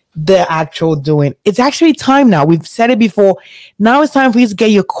about the actual doing. It's actually time now. We've said it before. Now it's time for you to get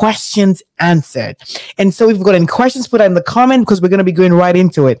your questions answered. And so if you've got any questions, put that in the comment, because we're going to be going right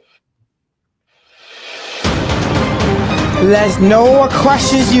into it. Let's know what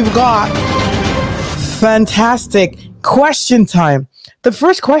questions you've got. Fantastic. Question time. The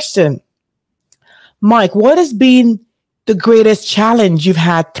first question. Mike, what has been the greatest challenge you've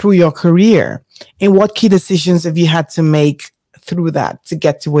had through your career? And what key decisions have you had to make through that to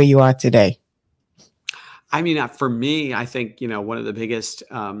get to where you are today? For me, I think, one of the biggest,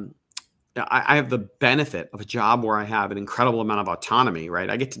 I have the benefit of a job where I have an incredible amount of autonomy, right?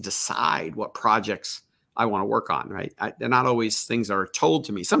 I get to decide what projects I want to work on, right? They're not always things that are told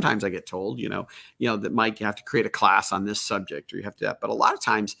to me. Sometimes I get told, that Mike, you have to create a class on this subject, or you have to, but a lot of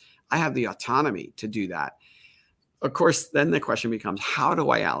times I have the autonomy to do that. Of course, then the question becomes, how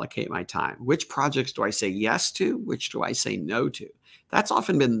do I allocate my time? Which projects do I say yes to? Which do I say no to? That's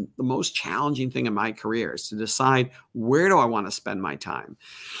often been the most challenging thing in my career, is to decide, where do I want to spend my time?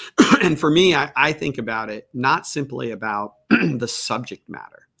 And for me, I think about it not simply about the subject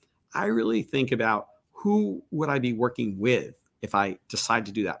matter. I really think about, who would I be working with if I decide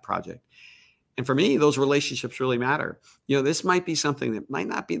to do that project? And for me, those relationships really matter. This might be something that might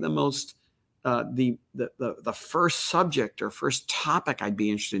not be the most the first subject or first topic I'd be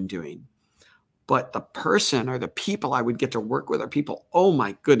interested in doing, but the person or the people I would get to work with are people, oh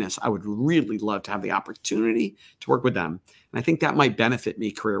my goodness, I would really love to have the opportunity to work with them. And I think that might benefit me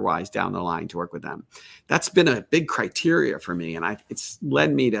career-wise down the line, to work with them. That's been a big criteria for me. And it's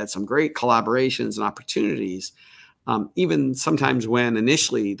led me to some great collaborations and opportunities, even sometimes when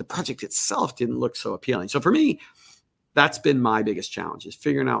initially the project itself didn't look so appealing. So for me, that's been my biggest challenge, is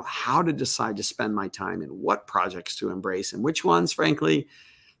figuring out how to decide to spend my time and what projects to embrace and which ones, frankly,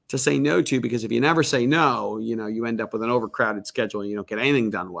 to say no to. Because if you never say no, you end up with an overcrowded schedule and you don't get anything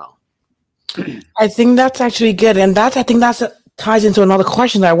done well. I think that's actually good. And I think that ties into another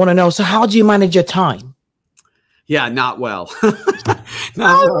question that I want to know. So how do you manage your time? Yeah, not well.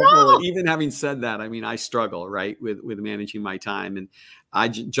 Well. Even having said that, I struggle, right, with managing my time, and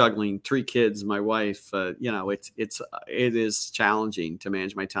juggling 3 kids, my wife. It is challenging to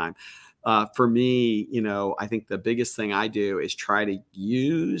manage my time. For me, I think the biggest thing I do is try to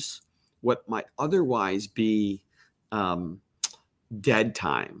use what might otherwise be dead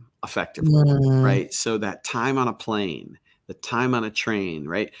time effectively, right? So that time on a plane, the time on a train,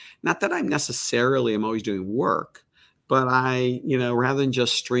 right? Not that I'm always doing work, but rather than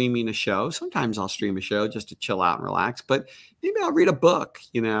just streaming a show, sometimes I'll stream a show just to chill out and relax, but maybe I'll read a book.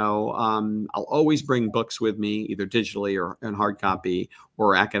 I'll always bring books with me, either digitally or in hard copy,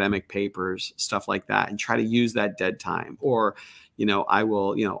 or academic papers, stuff like that, and try to use that dead time. Or,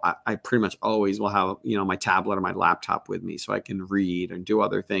 I pretty much always will have, my tablet or my laptop with me so I can read and do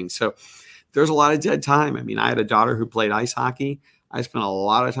other things. So there's a lot of dead time. I had a daughter who played ice hockey. I spent a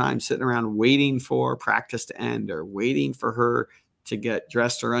lot of time sitting around waiting for practice to end, or waiting for her to get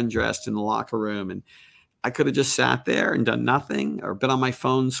dressed or undressed in the locker room. And I could have just sat there and done nothing, or been on my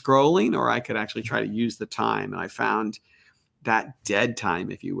phone scrolling, or I could actually try to use the time. And I found that dead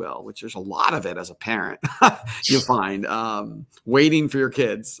time, if you will, which there's a lot of it as a parent, you find, waiting for your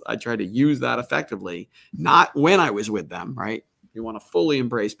kids. I try to use that effectively, not when I was with them, right? You want to fully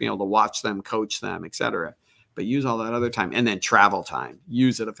embrace being able to watch them, coach them, etc., but use all that other time. And then travel time,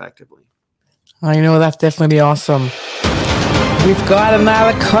 use it effectively. I know, that's definitely awesome. We've got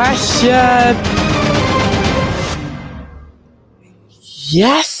another question.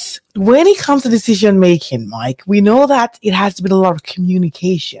 Yes. When it comes to decision making, Mike, we know that it has to be a lot of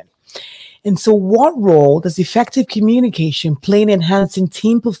communication. And so what role does effective communication play in enhancing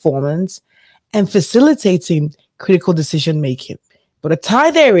team performance and facilitating critical decision making? But the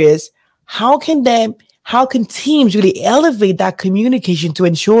tie there is, how can teams really elevate that communication to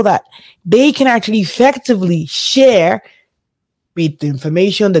ensure that they can actually effectively share, be it the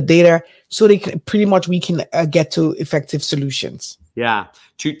information, the data, so we can get to effective solutions? Yeah,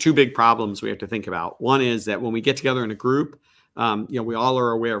 two big problems we have to think about. One is that when we get together in a group, we all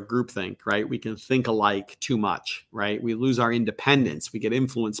are aware of groupthink, right? We can think alike too much, right? We lose our independence. We get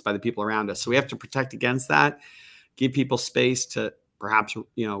influenced by the people around us. So we have to protect against that, give people space to perhaps,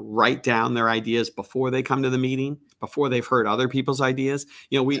 write down their ideas before they come to the meeting, before they've heard other people's ideas.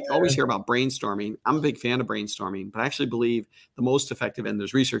 We always hear about brainstorming. I'm a big fan of brainstorming, but I actually believe the most effective, and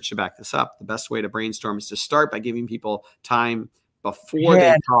there's research to back this up, the best way to brainstorm is to start by giving people time before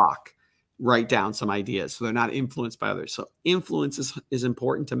they talk, write down some ideas so they're not influenced by others. So influence is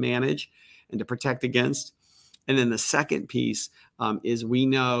important to manage and to protect against. And then the second piece is, we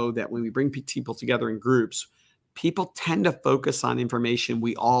know that when we bring people together in groups, people tend to focus on information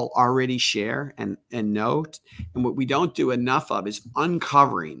we all already share and know. And what we don't do enough of is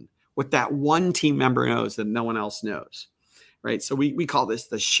uncovering what that one team member knows that no one else knows, right? So we call this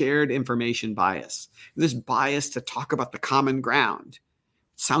the shared information bias. This bias to talk about the common ground.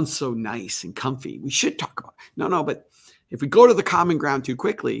 It sounds so nice and comfy. We should talk about it. No, but if we go to the common ground too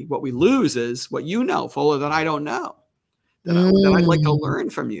quickly, what we lose is what you know, Fuller, that I don't know, that I'd like to learn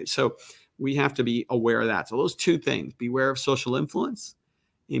from you. So we have to be aware of that. So those two things, beware of social influence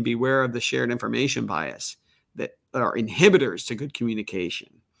and beware of the shared information bias, that are inhibitors to good communication.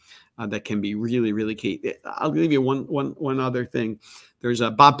 that can be really, really key. I'll give you one other thing. There's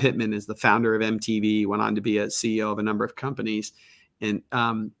Bob Pittman is the founder of MTV, went on to be a CEO of a number of companies. And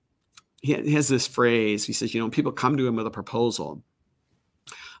he has this phrase. He says, people come to him with a proposal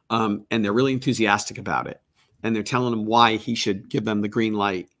and they're really enthusiastic about it. And they're telling him why he should give them the green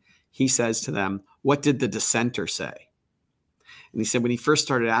light. He says to them, what did the dissenter say? And he said, when he first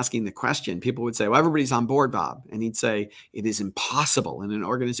started asking the question, people would say, well, everybody's on board, Bob. And he'd say, it is impossible in an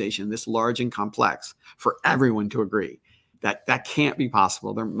organization this large and complex for everyone to agree. That can't be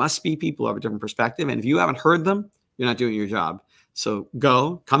possible. There must be people who have a different perspective. And if you haven't heard them, you're not doing your job. So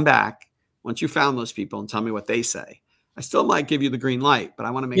come back once you found those people and tell me what they say. I still might give you the green light, but I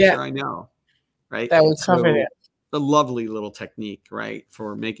want to make sure I know, right? That would cover it. A lovely little technique, right,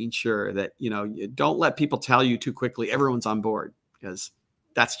 for making sure that, you don't let people tell you too quickly everyone's on board, because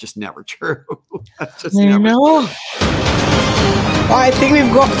that's just never true. That's just never true. Well, I think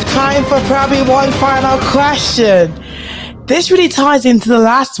we've got time for probably one final question. This really ties into the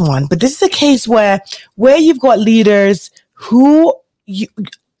last one, but this is a case where you've got leaders who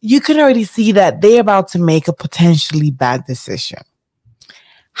you can already see that they're about to make a potentially bad decision.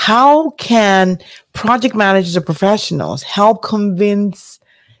 How can project managers or professionals help convince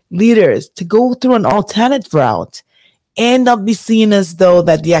leaders to go through an alternate route and not be seen as though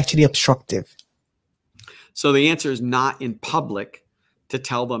that they're actually obstructive? So the answer is not in public to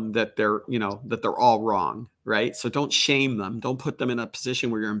tell them that they're all wrong, right? So don't shame them. Don't put them in a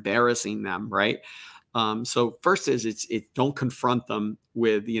position where you're embarrassing them, right? So first is it's don't confront them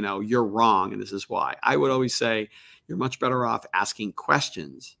with, you're wrong and this is why. I would always say you're much better off asking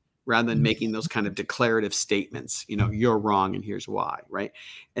questions rather than making those kind of declarative statements, you're wrong and here's why, right?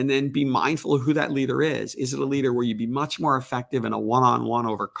 And then be mindful of who that leader is. Is it a leader where you'd be much more effective in a one-on-one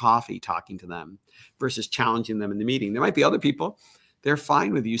over coffee talking to them versus challenging them in the meeting? There might be other people, they're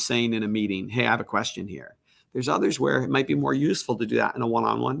fine with you saying in a meeting, hey, I have a question here. There's others where it might be more useful to do that in a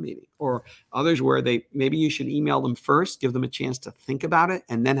one-on-one meeting, or others where maybe you should email them first, give them a chance to think about it,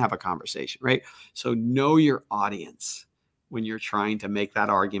 and then have a conversation, right? So know your audience when you're trying to make that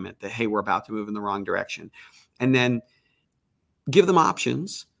argument that, hey, we're about to move in the wrong direction. And then give them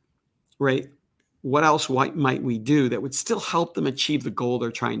options, right? What else might we do that would still help them achieve the goal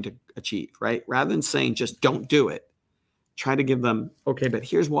they're trying to achieve, right? Rather than saying just don't do it. Try to give them, okay, but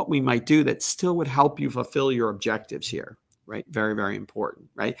here's what we might do that still would help you fulfill your objectives here, right? Very, very important,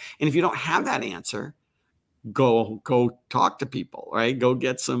 right? And if you don't have that answer, go talk to people, right? Go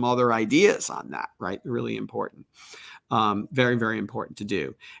get some other ideas on that, right? Really important. Very, very important to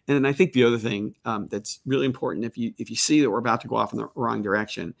do. And then I think the other thing that's really important if you see that we're about to go off in the wrong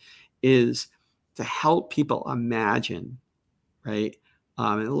direction is to help people imagine, right?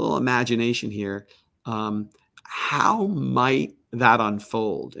 And a little imagination here. How might that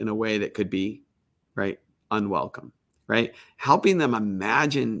unfold in a way that could be, right, unwelcome, right? Helping them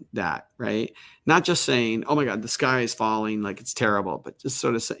imagine that, right? Not just saying, oh my God, the sky is falling, like it's terrible, but just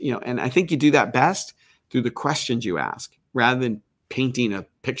sort of, and I think you do that best through the questions you ask rather than painting a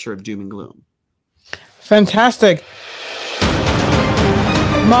picture of doom and gloom. Fantastic.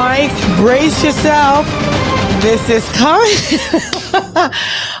 Mike, brace yourself. This is coming.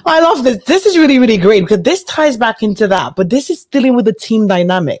 I love this. This is really, really great because this ties back into that, but this is dealing with the team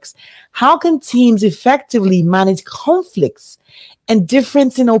dynamics. How can teams effectively manage conflicts and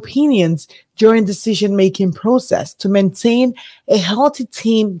difference in opinions during decision-making process to maintain a healthy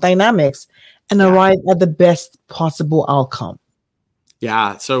team dynamics and arrive at the best possible outcome?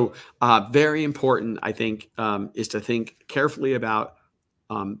 Yeah. So very important, I think, is to think carefully about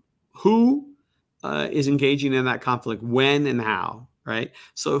who is engaging in that conflict, when and how, right?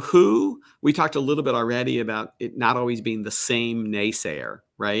 So who, we talked a little bit already about it not always being the same naysayer,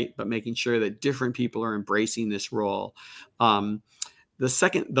 right? But making sure that different people are embracing this role.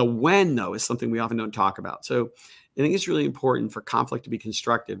 The when, though, is something we often don't talk about. So I think it's really important for conflict to be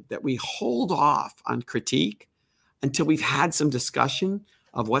constructive that we hold off on critique until we've had some discussion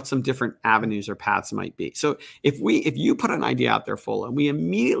of what some different avenues or paths might be. So if you put an idea out there full and we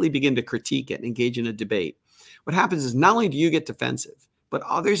immediately begin to critique it and engage in a debate, what happens is not only do you get defensive, but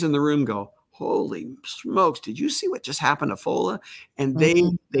others in the room go, holy smokes, did you see what just happened to Fola? And they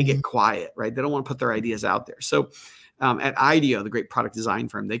get quiet, right? They don't want to put their ideas out there. So at IDEO, the great product design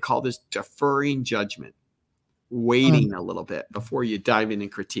firm, they call this deferring judgment, waiting a little bit before you dive in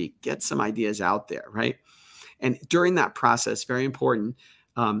and critique, get some ideas out there, right? And during that process, very important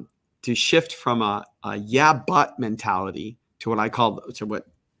to shift from a yeah, but mentality to what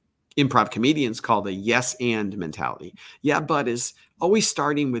improv comedians call the yes and mentality. Yeah, but is always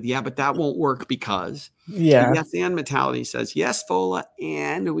starting with, yeah, but that won't work because. Yeah. The yes and mentality says, yes, Fola,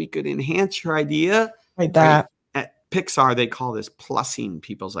 and we could enhance your idea. Like that. Right? At Pixar, they call this plussing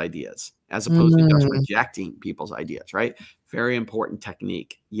people's ideas as opposed to just rejecting people's ideas, right? Very important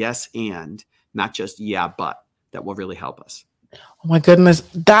technique. Yes, and not just yeah, but. That will really help us. Oh my goodness,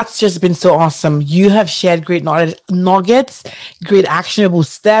 that's just been so awesome. You have shared great knowledge, nuggets, great actionable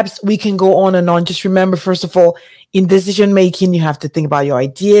steps. We can go on and on. Just remember, first of all, in decision making, you have to think about your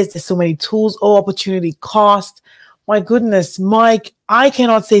ideas. There's so many tools, opportunity cost. My goodness, Mike, I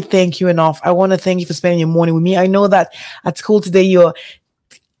cannot say thank you enough. I want to thank you for spending your morning with me. I know that at school today, you're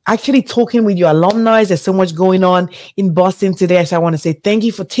actually talking with your alumni. There's so much going on in Boston today. So I want to say thank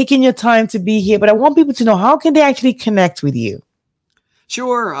you for taking your time to be here. But I want people to know, how can they actually connect with you?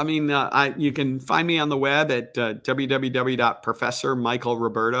 Sure. I mean, you can find me on the web at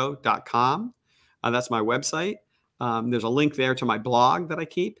www.professormichaelroberto.com. That's my website. There's a link there to my blog that I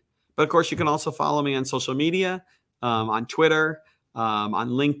keep. But of course, you can also follow me on social media, on Twitter, on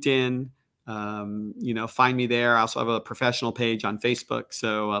LinkedIn. Find me there. I also have a professional page on Facebook.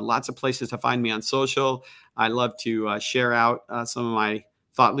 So lots of places to find me on social. I love to share out some of my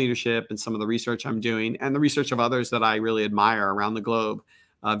thought leadership and some of the research I'm doing and the research of others that I really admire around the globe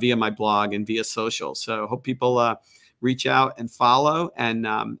via my blog and via social. So hope people reach out and follow, and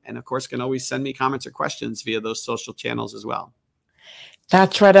of course can always send me comments or questions via those social channels as well.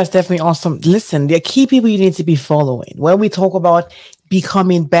 That's right. That's definitely awesome. Listen, there are key people you need to be following. When we talk about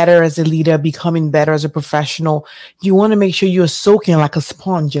becoming better as a leader, becoming better as a professional, you want to make sure you're soaking like a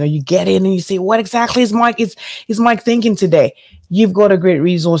sponge. You get in and you say, what exactly is Mike thinking today? You've got a great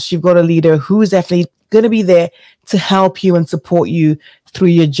resource. You've got a leader who is definitely going to be there to help you and support you through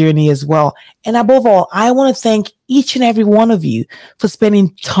your journey as well. And above all, I want to thank each and every one of you for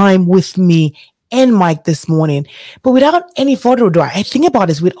spending time with me and Mike this morning. But without any further ado, I think about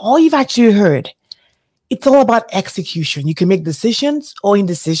this, with all you've actually heard, it's all about execution. You can make decisions or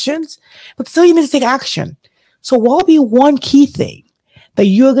indecisions, but still you need to take action. So what will be one key thing that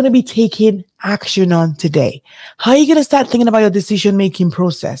you're going to be taking action on today? How are you going to start thinking about your decision-making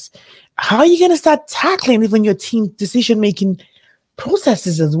process? How are you going to start tackling even your team decision-making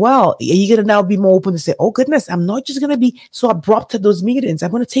processes as well? Are you going to now be more open to say, oh goodness, I'm not just going to be so abrupt at those meetings.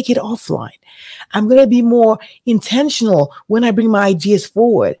 I'm going to take it offline. I'm going to be more intentional when I bring my ideas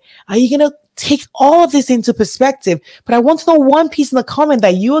forward. Are you going to take all of this into perspective? But I want to know one piece in the comment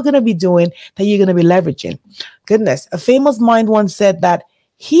that you are going to be doing, that you're going to be leveraging. Goodness, a famous mind once said that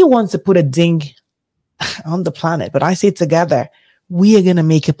he wants to put a ding on the planet, but I say together, we are going to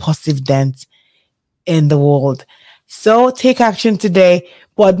make a positive dent in the world. So take action today.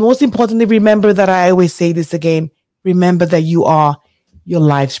 But most importantly, remember that I always say this again. Remember that you are your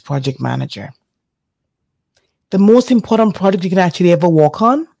life's project manager. The most important project you can actually ever work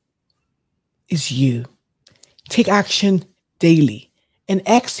on is you. Take action daily and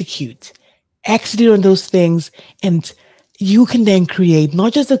execute on those things. And you can then create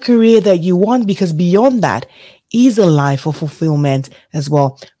not just a career that you want, because beyond that is a life of fulfillment as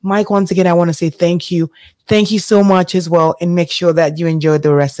well. Mike, once again, I want to say thank you. Thank you so much as well. And make sure that you enjoy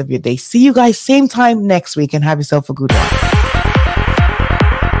the rest of your day. See you guys same time next week, and have yourself a good one.